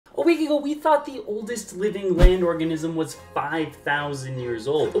A week ago, we thought the oldest living land organism was 5,000 years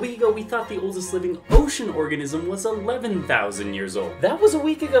old. A week ago, we thought the oldest living ocean organism was 11,000 years old. That was a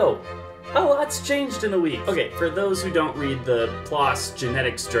week ago. A lot's changed in a week. Okay, for those who don't read the PLOS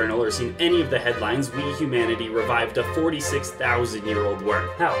Genetics Journal or seen any of the headlines, we, humanity, revived a 46,000-year-old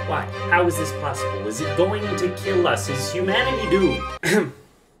worm. How? Why? How is this possible? Is it going to kill us? Is humanity doomed?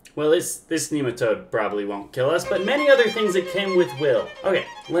 Well, this nematode probably won't kill us, but many other things that came with will. Okay,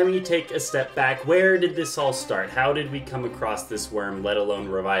 let me take a step back. Where did this all start? How did we come across this worm, let alone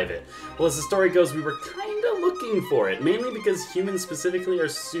revive it? Well, as the story goes, we were kinda looking for it, mainly because humans specifically are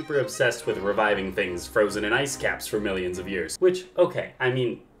super obsessed with reviving things frozen in ice caps for millions of years. Which, okay, I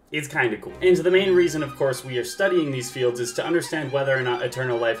mean, it's kinda cool. And the main reason, of course, we are studying these fields is to understand whether or not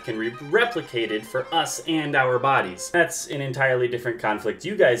eternal life can be replicated for us and our bodies. That's an entirely different conflict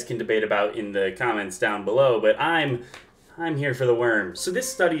you guys can debate about in the comments down below, but I'm here for the worm. So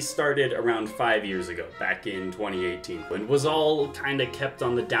this study started around 5 years ago, back in 2018, and was all kinda kept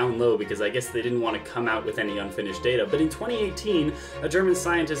on the down low because I guess they didn't want to come out with any unfinished data. But in 2018, a German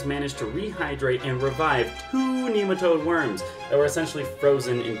scientist managed to rehydrate and revive 2 nematode worms that were essentially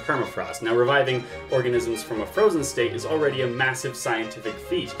frozen in permafrost. Now, reviving organisms from a frozen state is already a massive scientific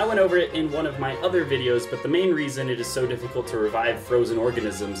feat. I went over it in one of my other videos, but the main reason it is so difficult to revive frozen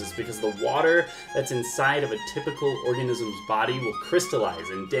organisms is because the water that's inside of a typical organism's body will crystallize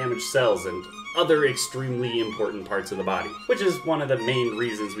and damage cells and other extremely important parts of the body, which is one of the main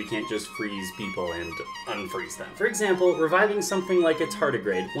reasons we can't just freeze people and unfreeze them. For example, reviving something like a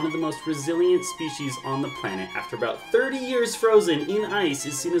tardigrade, one of the most resilient species on the planet, after about 30 years frozen in ice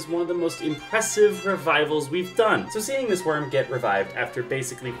is seen as one of the most impressive revivals we've done. So seeing this worm get revived after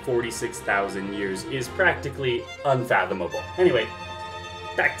basically 46,000 years is practically unfathomable. Anyway,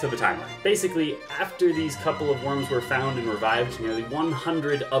 back to the timeline. Basically, after these couple of worms were found and revived, nearly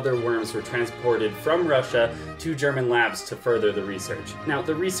 100 other worms were transported from Russia to German labs to further the research. Now,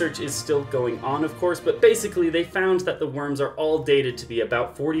 the research is still going on, of course, but basically they found that the worms are all dated to be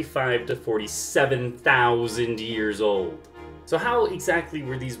about 45 to 47,000 years old. So how exactly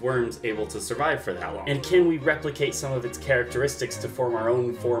were these worms able to survive for that long? And can we replicate some of its characteristics to form our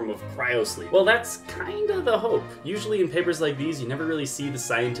own form of cryosleep? Well, that's kinda the hope. Usually in papers like these, you never really see the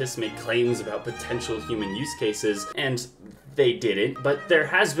scientists make claims about potential human use cases, and they didn't, but there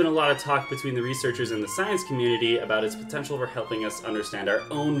has been a lot of talk between the researchers and the science community about its potential for helping us understand our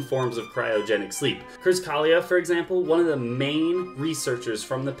own forms of cryogenic sleep. Kurzkalia, for example, one of the main researchers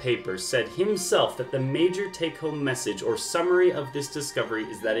from the paper, said himself that the major take-home message or summary of this discovery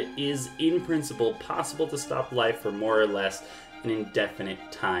is that it is, in principle, possible to stop life for more or less an indefinite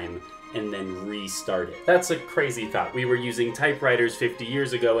time and then restart it. That's a crazy thought. We were using typewriters 50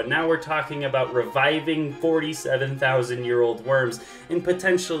 years ago, and now we're talking about reviving 47,000-year-old worms and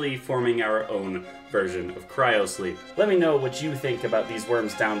potentially forming our own version of cryosleep. Let me know what you think about these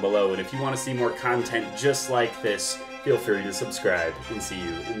worms down below, and if you want to see more content just like this, feel free to subscribe, and see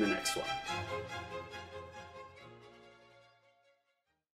you in the next one.